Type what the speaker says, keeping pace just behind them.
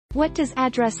What does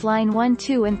address line 1,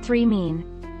 2 and 3 mean?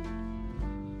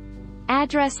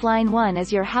 Address line 1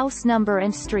 is your house number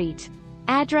and street.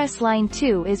 Address line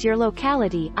 2 is your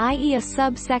locality, i.e. a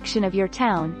subsection of your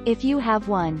town, if you have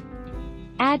one.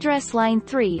 Address line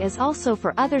 3 is also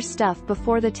for other stuff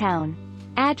before the town.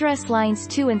 Address lines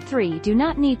 2 and 3 do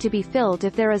not need to be filled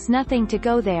if there is nothing to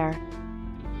go there.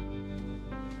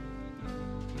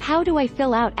 How do I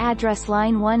fill out address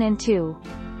line 1 and 2?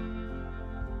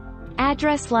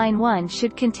 Address line 1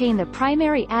 should contain the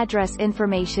primary address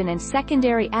information and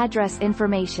secondary address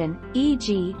information,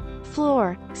 e.g.,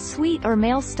 floor, suite or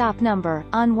mail stop number,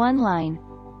 on one line.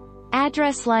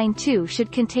 Address line 2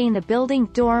 should contain the building,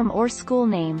 dorm or school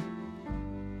name.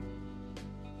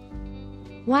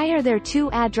 Why are there two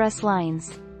address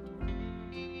lines?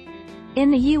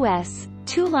 In the U.S.,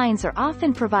 two lines are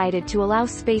often provided to allow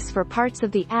space for parts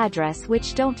of the address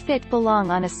which don't fit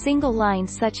belong on a single line,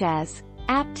 such as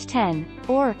Apt 10,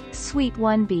 or Suite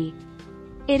 1B.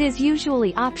 It is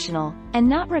usually optional, and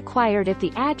not required if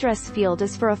the address field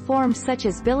is for a form such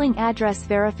as billing address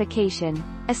verification,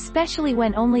 especially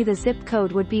when only the zip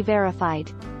code would be verified.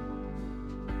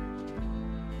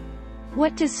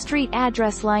 What does street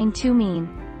address line 2 mean?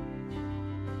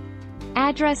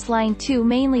 Address line 2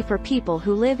 mainly for people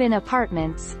who live in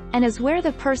apartments, and is where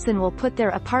the person will put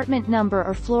their apartment number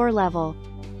or floor level.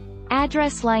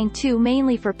 Address line 2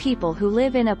 mainly for people who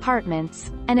live in apartments,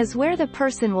 and is where the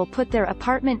person will put their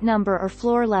apartment number or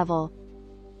floor level.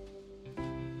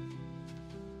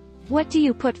 What do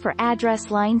you put for address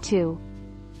line 2?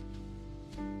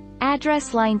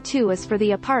 Address line 2 is for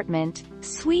the apartment,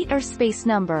 suite or space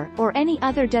number, or any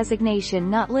other designation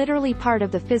not literally part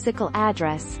of the physical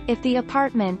address. If the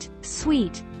apartment,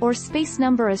 suite, or space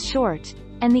number is short,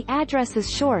 and the address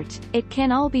is short, it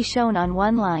can all be shown on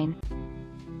one line.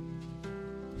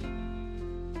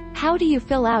 How do you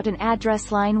fill out an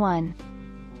address line 1?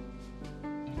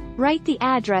 Write the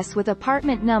address with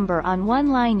apartment number on one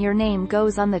line. Your name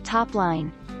goes on the top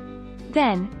line.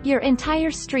 Then, your entire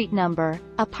street number,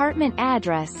 apartment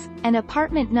address, and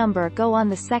apartment number go on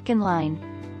the second line.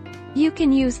 You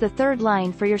can use the third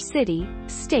line for your city,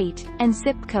 state, and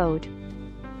zip code.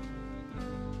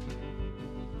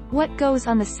 What goes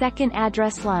on the second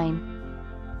address line?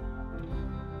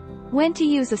 When to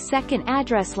use a second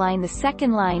address line? The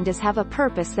second line does have a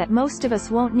purpose that most of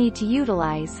us won't need to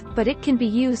utilize, but it can be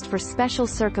used for special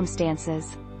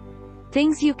circumstances.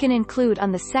 Things you can include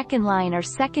on the second line are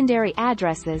secondary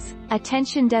addresses,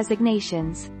 attention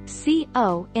designations,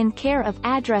 CO, in care of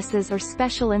addresses, or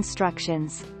special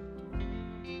instructions.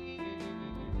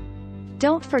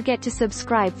 Don't forget to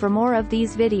subscribe for more of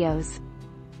these videos.